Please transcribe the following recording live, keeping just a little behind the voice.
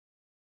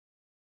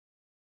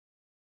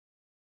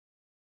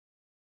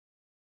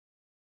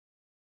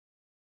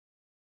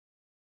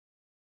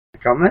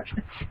coming.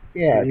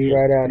 Yeah, it's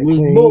right out of With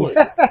Clint bullets.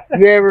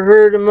 Eastwood. You ever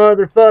heard of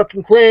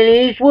motherfucking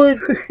Clint Eastwood?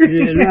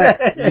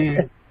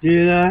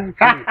 Yeah,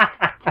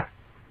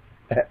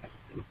 right.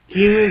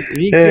 Yeah,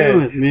 he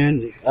killing us,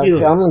 man. I'm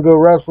gonna go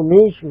wrestle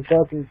me some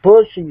fucking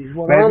pussies.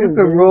 What Man, I'm if you gonna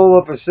could do. roll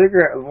up a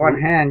cigarette with one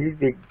hand, you'd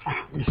be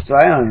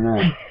styling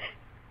that.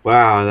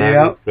 Wow,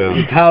 that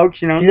Yep. Pouch,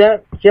 you know.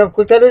 See how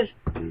quick that is?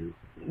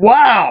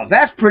 Wow,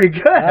 that's pretty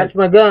good. That's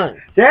my gun.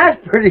 That's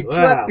pretty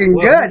Wow. fucking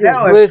Well, good.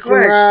 That was Listen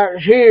quick. right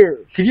here.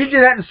 Could you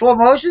do that in slow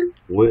motion?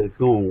 Well, it's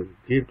going to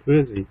get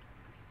busy.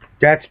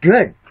 That's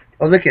good.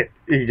 Oh, look at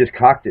you just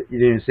cocked it. You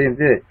didn't even see him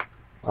do it.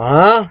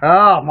 Huh?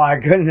 Oh my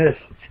goodness.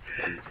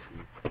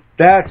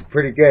 That's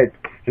pretty good.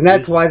 And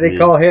that's why they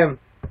call him.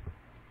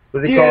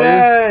 What do they call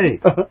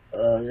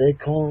him? They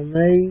call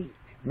me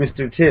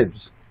Mr.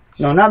 Tibbs.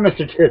 No, not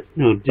Mr. Tibbs.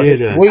 No,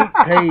 Deadeye. Sweet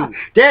Pea.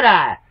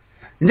 Deadeye.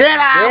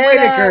 Deadeye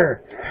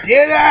Whitaker.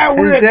 Deadeye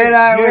Whitaker.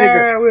 Deadeye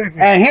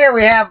Whitaker. And here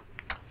we have.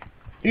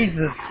 He's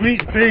a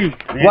sweet pea.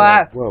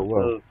 Why?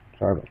 Whoa.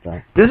 Sorry about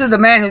that. This is the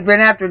man who's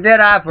been after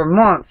Deadeye for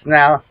months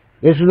now.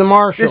 This is the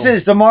Marshal. This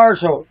is the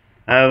Marshal.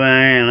 I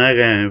mean, I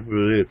got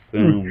for this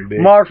film,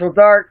 bitch. Marshal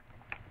Dark.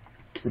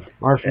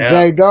 Marshal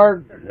Yeah. J.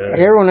 Dark.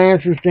 Everyone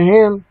answers to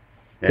him.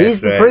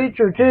 He's the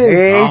preacher, too.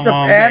 He's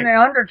I'm the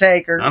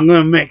Undertaker. I'm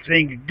gonna make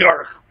things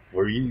dark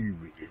for you.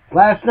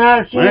 Last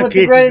night I seen When him I at the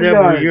kick this up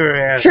graveyard. with your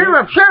ass.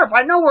 Sheriff,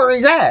 I know where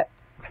he's at.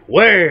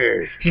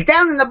 Where? He's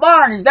down in the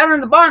barn. He's down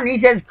in the barn.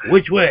 He says,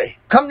 Which way?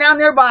 come down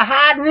there by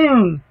high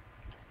noon.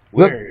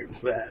 Where?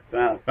 Wait.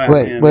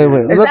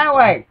 It's that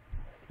way.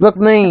 Look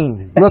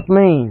mean. Look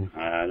mean.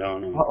 I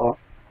don't know. Uh-oh.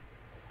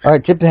 All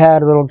right, tip the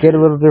hat a little. Get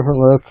a little different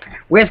look.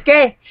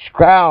 Whiskey?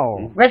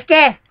 Scowl.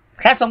 Whiskey?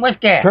 Have some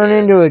whiskey. Turn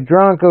into a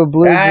drunko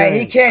blue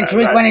He can't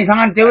drink when he's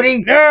on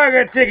duty. No, I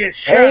gotta take a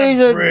shot. He's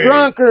a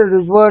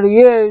drunkard is what he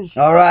is.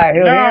 All right.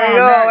 Here No, you go.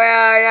 no.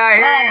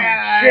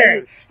 Yeah.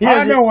 Shit.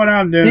 I know what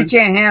I'm He doing.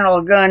 can't handle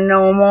a gun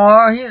no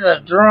more. He's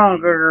a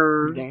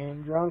drunkard.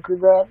 Damn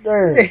drunkard right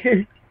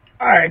there.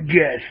 I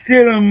got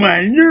shit on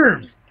my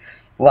nerves.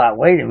 Well,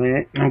 wait a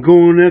minute. I'm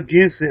going up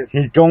against that.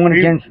 He's going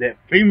against that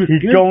famous.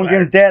 He's going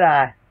against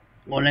Deadeye.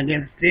 Going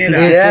against It's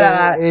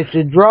Deadeye. it's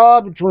a draw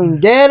between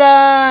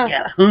Deadeye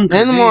and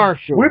the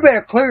Marshal. We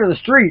better clear the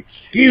streets.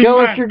 Show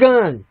us your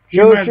gun.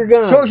 Show us your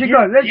gun. Show us your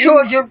gun. Let's show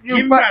us your Give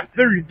me my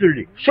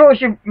 30-30. show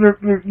us your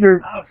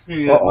I'll see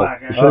you.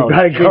 So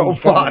gotta go.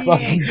 Fuck.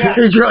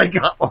 He's really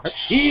got one.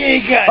 He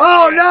ain't got.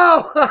 Oh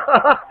no!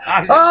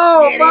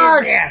 Oh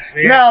Mark!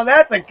 No,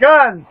 that's a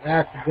gun.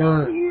 That's the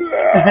gun.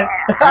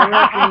 I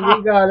reckon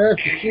we got us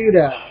a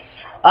shootout.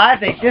 I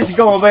think this is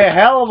gonna be a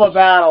hell of a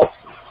battle.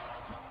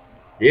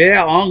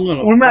 Yeah, I'm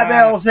gonna. We might be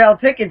able to sell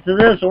tickets to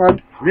this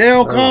one. They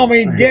don't call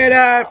me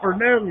Deadeye for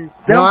nothing.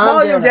 They don't No, call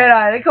I'm you Deadeye.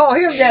 Deadeye. They call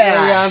him Yeah,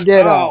 Deadeye. I'm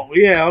Deadeye. Oh,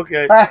 yeah,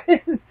 okay.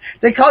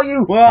 They call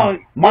you Well,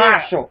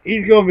 Marshal. yeah,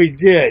 he's gonna be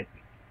dead.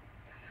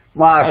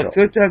 Marshal.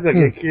 Sometimes I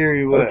get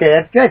carried away. Okay,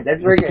 that's good.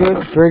 That's very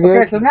good. Very good.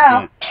 Okay, so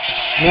now,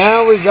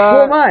 Now we who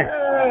got am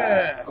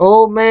I?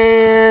 old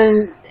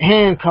man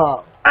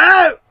Hancock.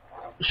 Oh,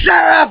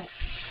 Sheriff!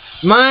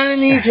 Mining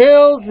these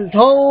hills his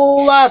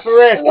whole life, I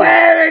reckon. When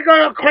are they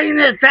gonna clean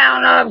this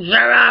town up,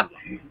 Sheriff?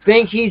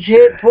 Think he's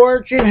hit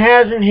fortune,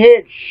 hasn't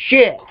hit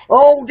shit.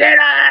 Oh,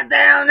 Deadeye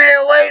down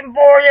there waiting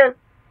for you.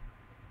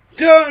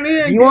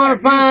 You want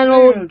to find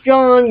old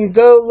John, you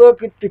go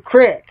look at the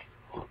creek.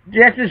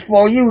 This is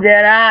for you,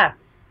 Deadeye.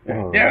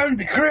 Down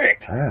the creek.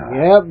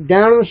 Yep,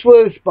 down in the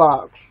sluice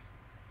box.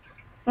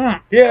 Yeah,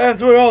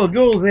 that's where all the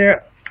gold's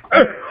there.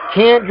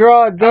 Can't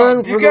draw a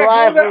gun for the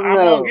life of I'm him,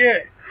 gonna though. get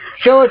it.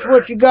 Show us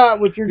what you got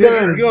with your There's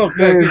gun. the gold,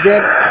 There, Becky.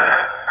 Deb.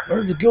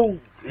 Where's the gold?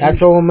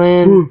 That's old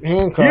man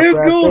Hancock There's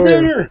right gold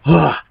in there.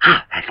 there.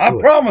 I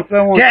promise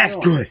I won't That's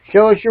tell. good.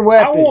 Show us your I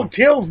weapon. won't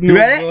tell You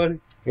ready? nobody.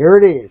 Here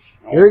it is.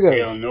 Here we I won't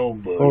go. tell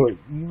nobody. Oh,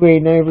 you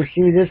ain't never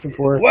seen this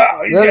before.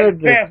 Wow, he's Look got at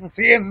the fastest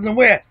hands in the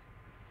West.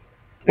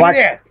 Look Watch.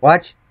 at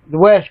Watch. The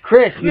West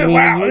Creek, you that. mean?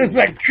 Wow, it's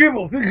like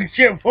triple. You can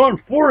shove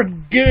on 4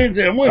 guns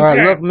at one All right,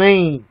 time. look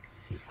mean.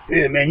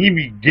 Yeah, man, you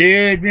be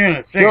dead in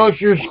a Show us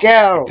second. your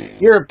scowl.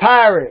 You're a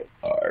pirate.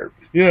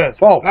 Yes.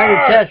 Oh, I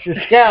can test your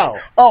scowl.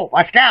 oh,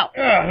 my scout.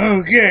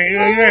 Okay,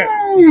 look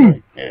at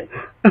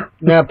that.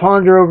 Now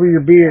ponder over your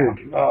beard.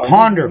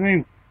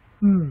 Ponder.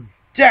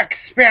 Jack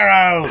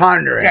Sparrow.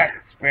 Ponder it. Jack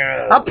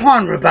Sparrow. I'll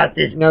ponder about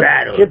this Now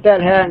battle. get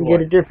that hat and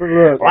get a different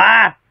look. Well,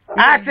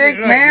 I think,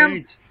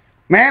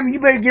 ma'am, you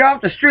better get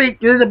off the street.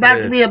 There's about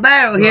to be a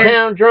battle here.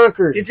 Town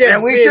drunkard. Get that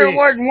And we biddy. sure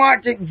wasn't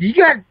watching. You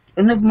got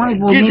enough money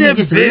for Get me to that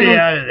get the biddy little,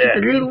 out of get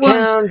the there. little one.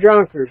 Town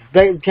drunkard.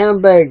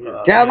 Town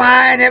beggar. Tell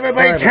mine,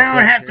 everybody Sorry about town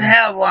that, has to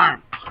have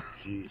one.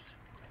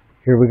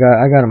 Here we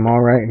got. I got them all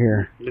right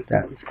here.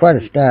 That's quite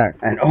a stack.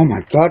 And oh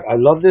my God, I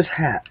love this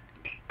hat.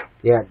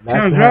 Yeah, that's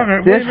Town the hat.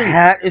 drunker. This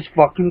hat is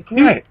fucking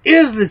great.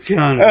 Is the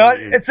town?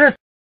 It's this